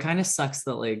conversation. Though it kind of sucks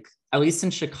that like at least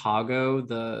in Chicago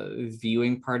the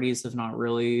viewing parties have not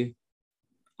really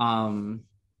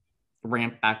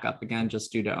ramped back up again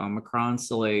just due to Omicron.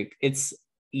 So like it's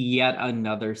yet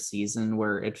another season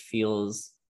where it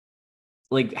feels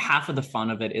like half of the fun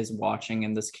of it is watching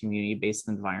in this community-based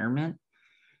environment,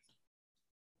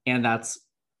 and that's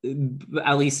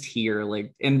at least here,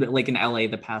 like in LA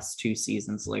the past 2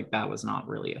 seasons, like that was not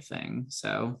really a thing.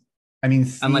 So I mean,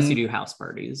 unless you do house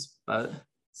parties. But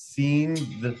seeing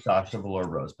the Sasha Velour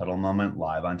Rose Petal moment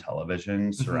live on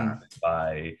television, surrounded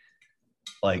by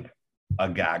like a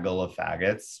gaggle of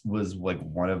faggots, was like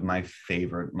one of my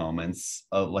favorite moments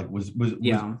of like was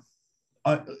surreal.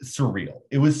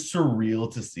 It was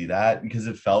surreal to see that because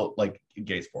it felt like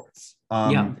gay sports.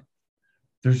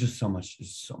 There's just so much. It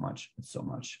is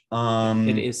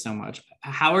so much.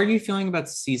 How are you feeling about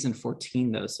season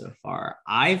 14 though so far?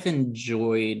 I've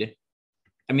enjoyed,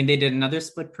 I mean, they did another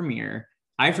split premiere.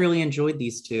 I've really enjoyed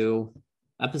these 2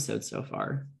 episodes so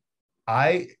far.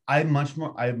 I much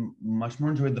more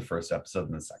enjoyed the first episode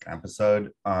than the second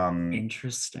episode.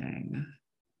 Interesting.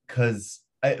 Because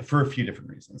for a few different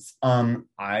reasons.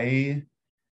 I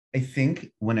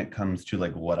think when it comes to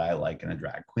like what I like in a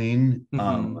drag queen,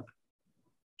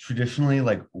 traditionally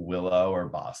like Willow or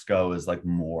Bosco is like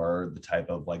more the type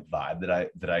of like vibe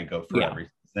that I go for every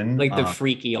season. Like the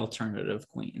freaky alternative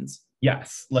queens.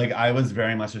 Yes. Like I was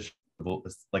very much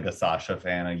like a Sasha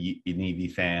fan, an Evie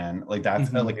fan. Like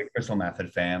that's like a Crystal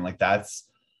Method fan. Like that's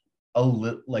a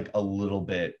little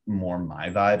bit more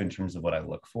my vibe in terms of what I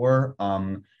look for. I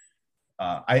mean,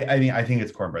 I think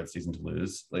it's Cornbread season to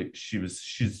lose. Like she's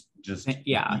just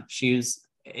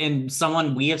and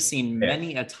someone we have seen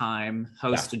many a time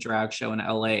host a drag show in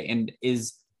LA and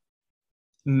is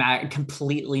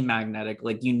completely magnetic.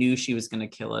 Like you knew she was going to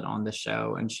kill it on the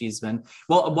show, and she's been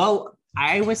well.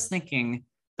 I was thinking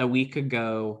that we could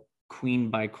go queen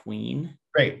by queen.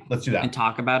 Great, let's do that and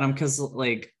talk about them, because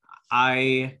like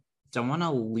I don't want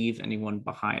to leave anyone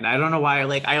behind. I don't know why.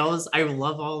 Like I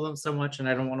love all of them so much, and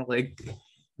I don't want to like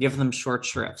give them short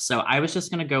shrift. So I was just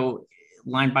gonna go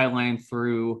line by line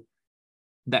through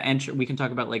the entry. We can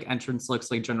talk about like entrance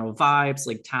looks, like general vibes,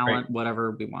 like talent,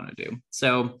 whatever we want to do.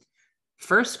 So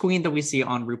first queen that we see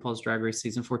on RuPaul's Drag Race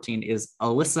season 14 is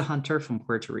Alyssa Hunter from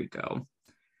Puerto Rico.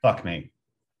 Fuck me.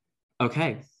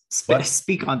 Okay.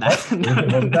 Speak on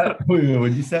that. What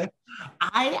did you say?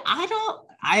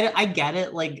 I get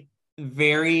it. Like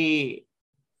very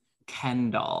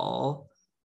Ken doll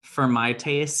for my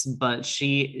taste, but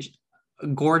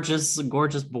gorgeous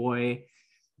boy.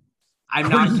 I'm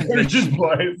not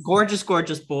convinced. Gorgeous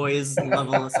boys love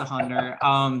Alyssa Hunter.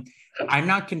 I'm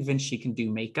not convinced she can do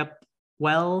makeup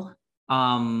well.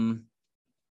 And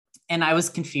I was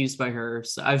confused by her.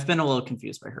 So I've been a little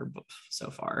confused by her so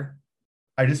far.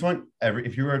 I just want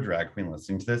if you were a drag queen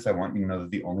listening to this, I want you to know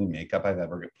that the only makeup I've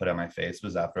ever put on my face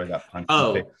was after I got punched in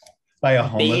the face by a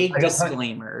homeless. Big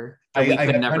disclaimer that we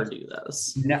could never do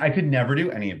this. I could never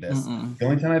do any of this. Mm-mm. The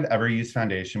only time I've ever used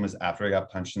foundation was after I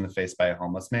got punched in the face by a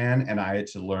homeless man, and I had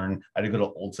to go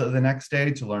to Ulta the next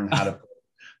day to learn how to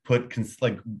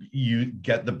you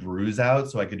get the bruise out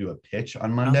so I could do a pitch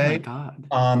on Monday. Oh my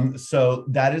God. So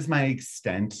that is my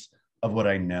extent of what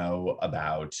I know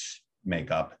about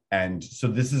makeup, and so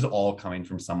this is all coming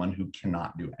from someone who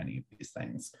cannot do any of these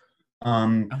things. Oh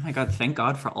my God, thank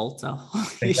God for Ulta.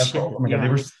 Oh my God,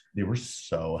 they were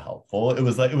so helpful. It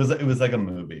was like a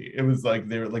movie. It was like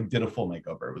they were like did a full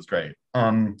makeover. It was great.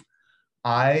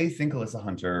 I think Alyssa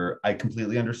Hunter, I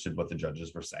completely understood what the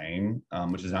judges were saying,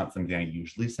 which is not something I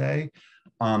usually say.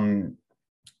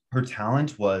 Her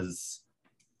talent was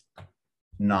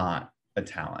not a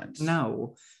talent.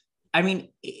 No. I mean,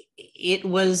 it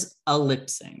was a lip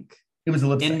sync. It was a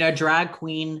lip sync. And a drag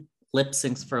queen lip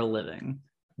syncs for a living.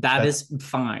 That's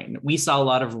fine. We saw a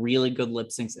lot of really good lip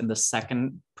syncs in the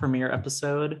second premiere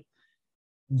episode.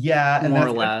 Yeah. More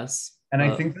or less. And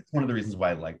I think that's one of the reasons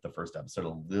why I liked the first episode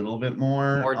a little bit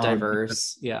more. More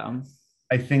diverse. Yeah.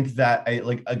 I think that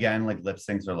lip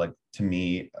syncs are like, to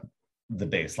me, the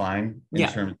baseline in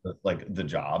terms of like the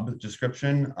job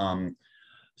description.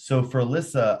 So for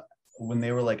Alyssa, when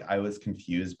they were like, I was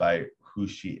confused by who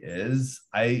she is,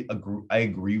 I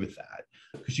agree with that.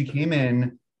 Because she came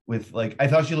in with like, I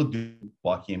thought she looked good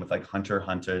walking in with like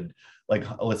hunted, like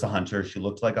Alyssa Hunter. She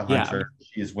looked like a hunter. Yeah.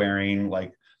 She is wearing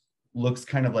looks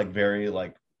kind of like very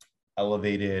like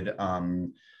elevated,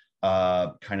 kind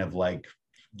of like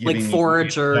giving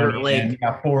forager,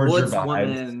 forager vibes.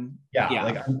 Woman. Yeah,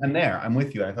 like I'm there. I'm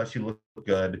with you. I thought she looked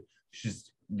good.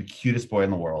 She's the cutest boy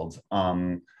in the world.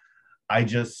 I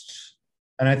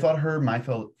thought her My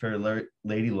Fair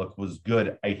Lady look was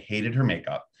good. I hated her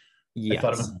makeup. Yes. I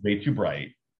thought it was way too bright.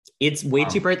 It's way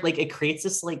too bright. Like it creates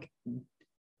this like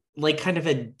kind of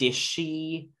a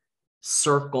dishy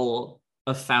circle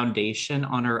of foundation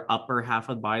on her upper half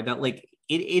of the body that like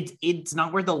it's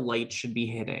not where the light should be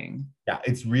hitting. Yeah,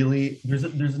 it's really there's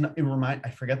I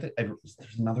forget that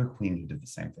there's another queen who did the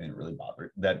same thing. It really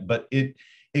bothered that, but it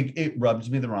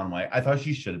rubbed me the wrong way. I thought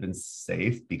she should have been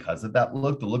safe because of that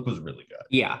look. The look was really good.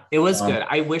 Yeah, it was good.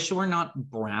 I wish it were not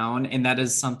brown, and that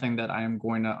is something that I am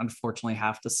going to unfortunately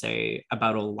have to say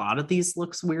about a lot of these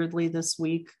looks weirdly this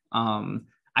week. I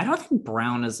don't think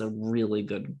brown is a really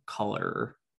good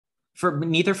color for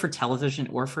neither for television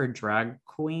or for a drag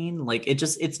queen. Like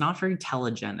it's not very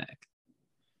telegenic.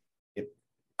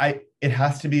 It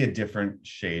has to be a different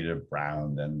shade of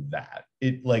brown than that.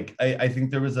 I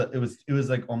think there was it was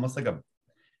like almost like a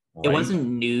bright... It wasn't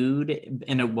nude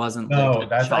and it wasn't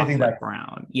I think that's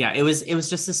brown. Yeah, it was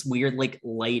just this weird like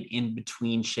light in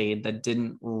between shade that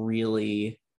didn't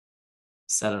really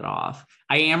set it off.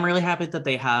 I am really happy that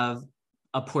they have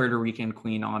a Puerto Rican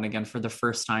queen on again for the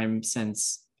first time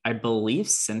since I believe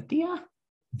Cynthia.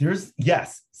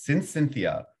 Since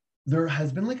Cynthia, there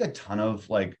has been like a ton of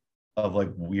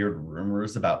weird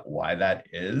rumors about why that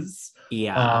is.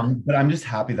 Yeah. But I'm just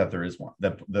happy that there is one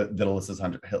that Alyssa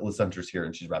Hunter's here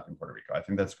and she's repping Puerto Rico. I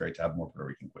think that's great to have more Puerto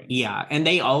Rican queens. Yeah, and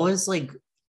they always like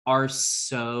are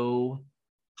so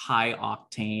high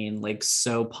octane, like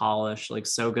so polished, like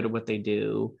so good at what they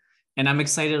do. And I'm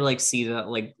excited to like see that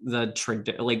like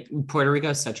Puerto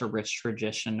Rico is such a rich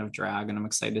tradition of drag, and I'm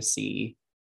excited to see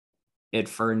it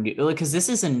for new, because this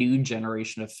is a new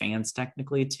generation of fans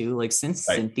technically too. Like since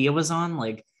Cynthia was on,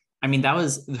 like I mean that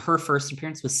was her first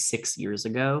appearance was 6 years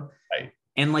ago, right?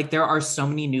 And like there are so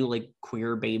many new like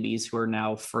queer babies who are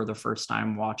now for the first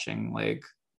time watching like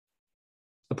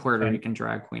the Puerto Rican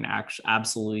drag queen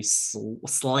absolutely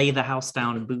slay the house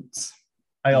down in boots.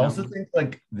 I also think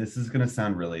like this is going to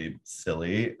sound really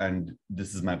silly, and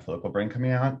this is my political brain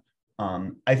coming out.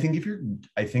 I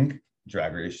think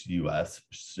Drag Race US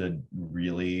should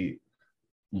really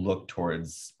look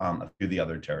towards a few of the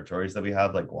other territories that we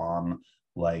have, like Guam,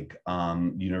 like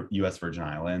US Virgin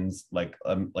Islands, like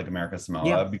America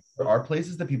Samoa, because there are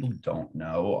places that people don't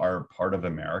know are part of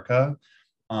America,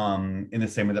 in the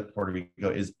same way that Puerto Rico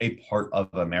is a part of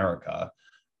America.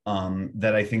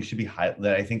 That I think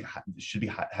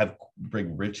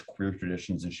bring rich queer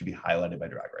traditions and should be highlighted by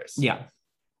Drag Race. Yeah.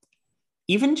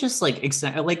 Even just like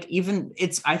even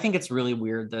I think it's really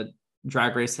weird that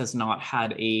Drag Race has not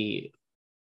had a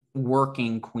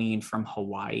working queen from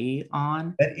Hawaii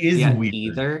on That is yet weird.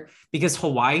 either, because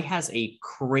Hawaii has a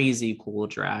crazy cool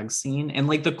drag scene, and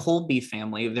like the Colby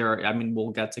family,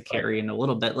 we'll get to Carrie in a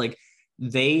little bit, like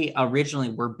they originally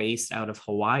were based out of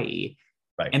Hawaii,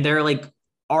 Right. and they're like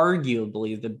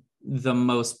arguably the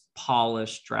most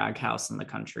polished drag house in the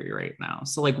country right now.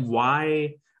 So like,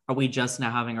 why are we just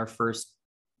now having our first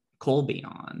Colby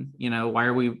on? You know, why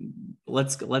are we?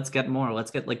 Let's get more.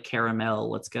 Let's get like Caramel.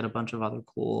 Let's get a bunch of other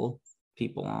cool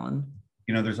people on.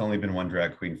 You know, there's only been one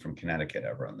drag queen from Connecticut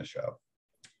ever on the show,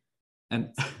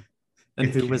 and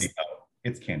who was?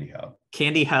 It's Candy Ho.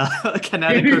 Candy Ho,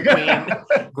 Connecticut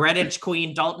queen, Greenwich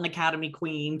queen, Dalton Academy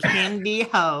queen, Candy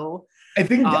Ho. I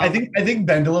think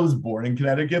Bendela was born in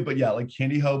Connecticut, but yeah, like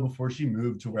Candy Ho before she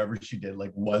moved to wherever she did,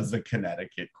 like was a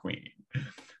Connecticut queen.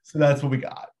 So that's what we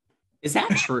got. Is that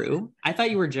true? I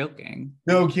thought you were joking.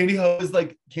 No, Candy Ho is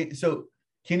like, so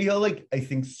Candy Ho, like, I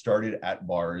think started at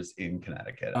bars in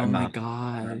Connecticut. Oh my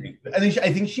God. I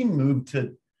think she moved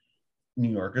to New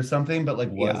York or something, but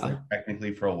like was like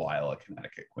technically for a while a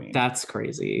Connecticut queen. That's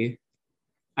crazy.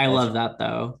 I love that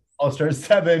though. All-Star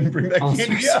 7, bring back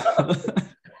Candy Ho.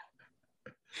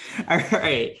 All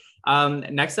right.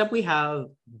 Next up we have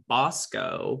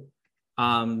Bosco,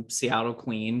 Seattle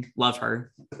queen. Love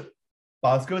her.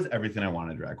 Bosco is everything I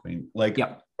want a drag queen. Like,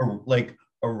 like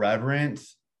irreverent,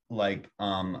 like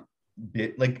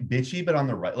bitchy, but on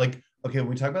the right. Like, okay, when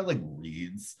we talk about like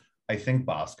reads, I think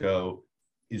Bosco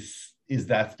is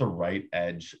that's the right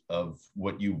edge of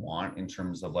what you want in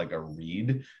terms of like a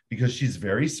read, because she's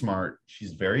very smart,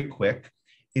 she's very quick.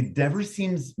 It never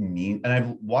seems mean, and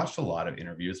I've watched a lot of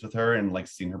interviews with her and like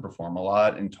seen her perform a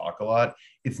lot and talk a lot.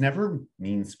 It's never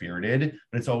mean-spirited,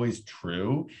 but it's always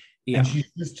true. Yeah. And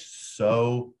she's just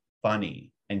so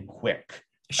funny and quick.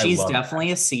 She's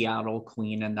definitely a Seattle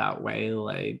queen in that way.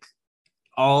 Like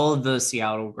all of the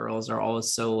Seattle girls are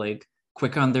always so like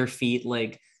quick on their feet,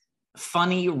 like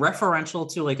funny, referential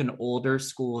to like an older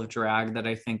school of drag that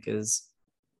I think is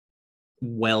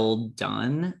well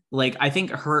done. Like I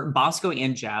think her, Bosco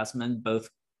and Jasmine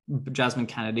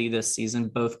Kennedy this season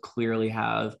both clearly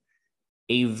have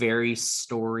a very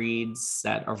storied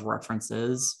set of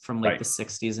references from like the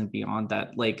 60s and beyond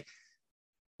that like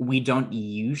we don't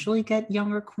usually get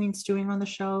younger queens doing on the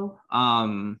show.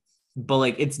 But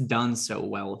like it's done so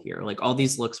well here. Like all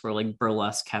these looks were like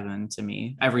burlesque Kevin to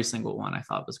me. Every single one I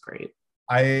thought was great.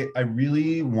 I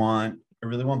really want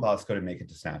Bosco to make it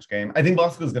to Snatch Game. I think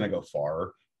Bosco's gonna go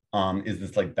far. Is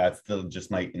this like that's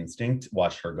just my instinct?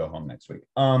 Watch her go home next week.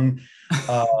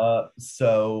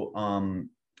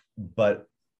 But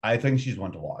I think she's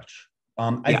one to watch.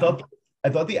 I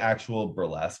thought the actual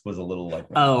burlesque was a little like.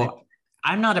 Oh,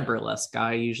 I'm not a burlesque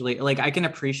guy usually. Like I can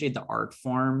appreciate the art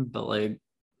form, but like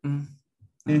I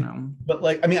don't know. But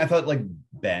like I mean, I thought like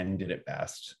Ben did it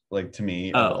best. Like to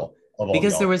me,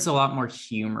 because there was a lot more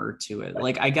humor to it.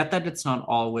 Like I get that it's not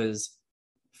always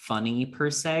funny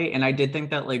per se, and I did think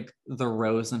that like the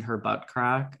rose in her butt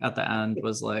crack at the end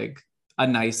was like a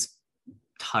nice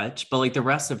touch, but like the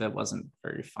rest of it wasn't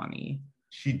very funny.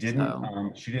 She didn't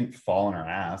fall on her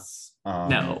ass.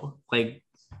 No, like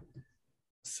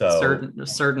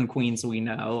certain queens we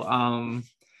know.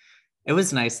 It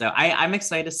was nice though. I'm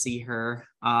excited to see her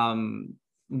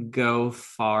go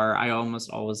far. I almost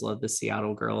always love the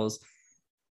Seattle girls,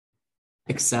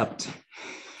 except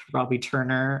Robbie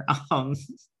Turner,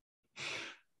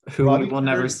 who we will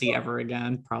never see ever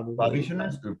again, probably. Robbie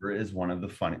Turner's Cooper is one of the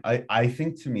funny. I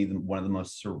think to me one of the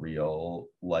most surreal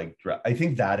like I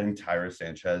think that and Tyra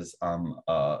Sanchez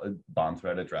Bomb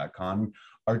Threat at DragCon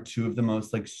are two of the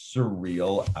most like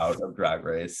surreal out of Drag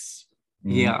Race.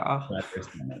 Yeah,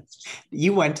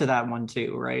 you went to that one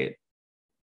too, right?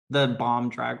 The Bomb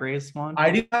Drag Race one. I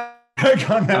did not.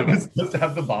 DragCon that was supposed to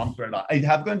have the bomb thread on. I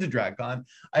have gone to DragCon.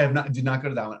 Did not go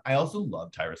to that one. I also love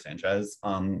Tyra Sanchez.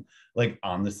 Like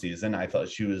on the season, I thought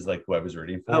she was like who I was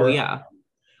rooting for. Oh yeah,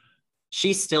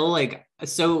 she's still like.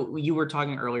 So you were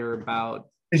talking earlier about.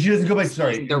 And she doesn't go by.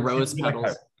 The rose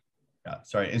petals. Yeah,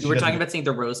 sorry. And you were talking about seeing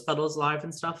the rose petals live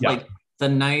and stuff. Yeah. Like the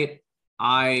night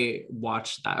I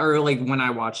watched that, or like when I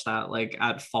watched that, like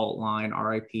at Fault Line,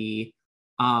 RIP.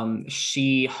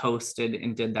 She hosted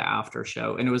and did the after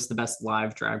show, and it was the best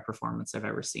live drag performance I've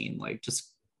ever seen. Like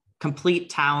just complete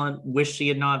talent. Wish she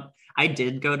had not. I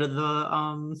did go to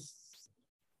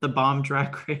the Bomb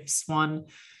Drag Race one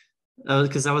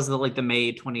because that was the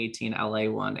May 2018 LA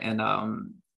one, and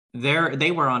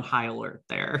they were on high alert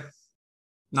there.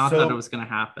 Not that it was going to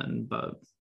happen, but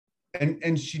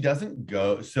and she doesn't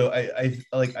go. So I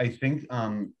think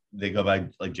they go by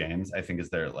like James, I think is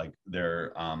their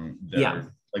Yeah.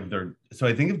 so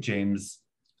I think if James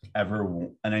ever,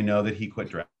 and I know that he quit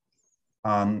drag,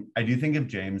 I do think if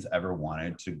James ever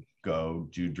wanted to go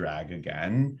do drag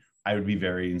again, I would be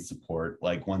very in support.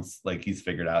 Like once like he's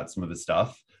figured out some of his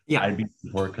stuff, Yeah. I'd be in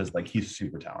support because like he's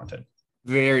super talented.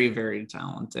 Very, very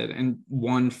talented, and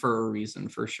one for a reason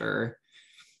for sure.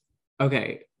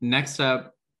 Okay, next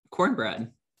up,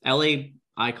 Cornbread, LA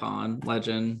icon,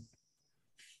 legend.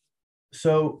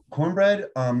 So cornbread,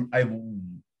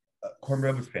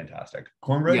 cornbread was fantastic.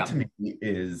 Cornbread to me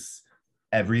is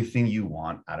everything you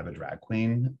want out of a drag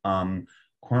queen.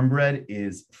 Cornbread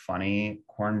is funny.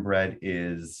 Cornbread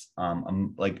is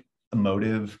like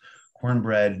emotive.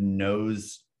 Cornbread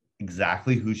knows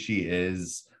exactly who she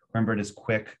is. Cornbread is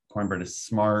quick. Cornbread is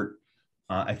smart.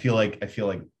 I feel like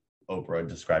Oprah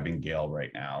describing Gail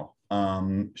right now.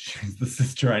 She's the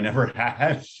sister I never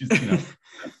had. She's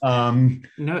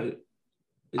no,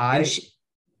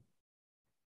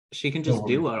 she can just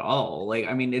do it all. Like,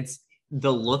 I mean, it's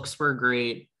the looks were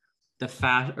great.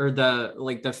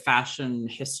 The fashion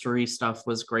history stuff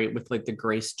was great with like the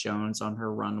Grace Jones on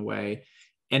her runway.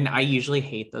 And I usually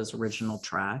hate those original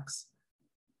tracks,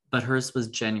 but hers was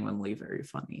genuinely very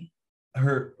funny.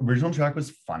 Her original track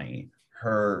was funny.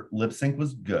 Her lip sync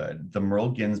was good. The Merle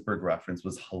Ginsburg reference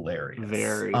was hilarious.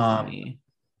 Very funny.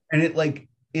 And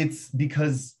it's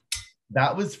because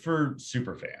that was for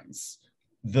super fans.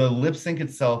 The lip sync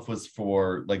itself was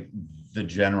for like the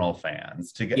general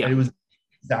fans to get. It was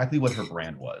exactly what her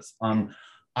brand was.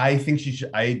 I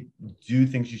do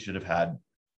think she should have had.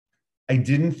 I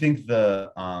didn't think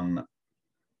the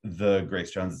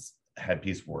Grace Jones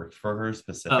headpiece worked for her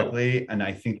specifically, and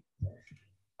I think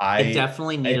it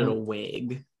definitely needed a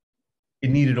wig. It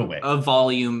needed a wig, a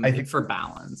volume for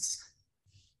balance.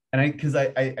 And I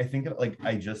think like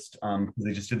I just because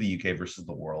they just did the UK versus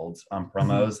the world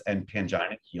promos, and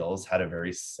Pangina Heels had a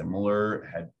very similar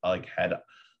head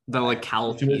the like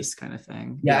cowl piece kind of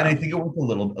thing. Yeah, and I think it worked a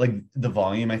little like the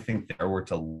volume. I think there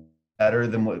worked a little better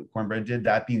than what Cornbread did.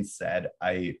 That being said,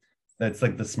 that's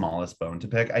like the smallest bone to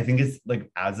pick. I think it's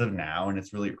like as of now, and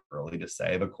it's really early to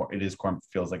say, but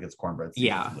feels like it's Cornbread's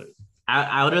season to lose.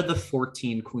 Out of the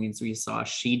 14 queens we saw,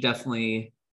 she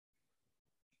definitely.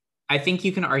 I think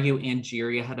you can argue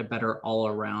Angeria had a better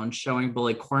all-around showing, but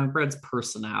like Cornbread's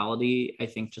personality, I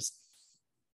think just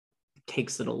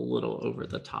takes it a little over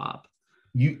the top.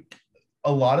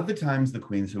 A lot of the times the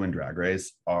queens who win Drag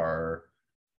Race are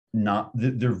not,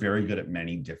 they're very good at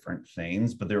many different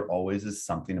things, but there always is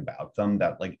something about them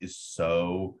that like is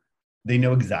so, they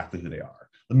know exactly who they are.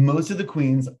 Most of the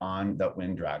queens that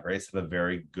win Drag Race have a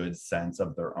very good sense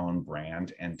of their own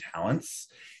brand and talents.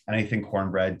 And I think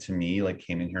Cornbread, to me, like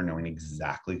came in here knowing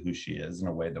exactly who she is in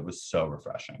a way that was so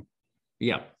refreshing.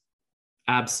 Yeah,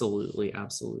 absolutely.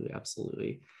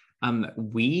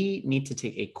 We need to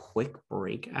take a quick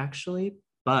break, actually,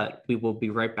 but we will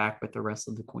be right back with the rest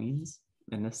of the queens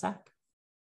in a sec.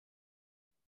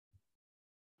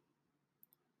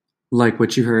 Like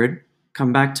what you heard?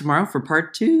 Come back tomorrow for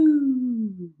part 2.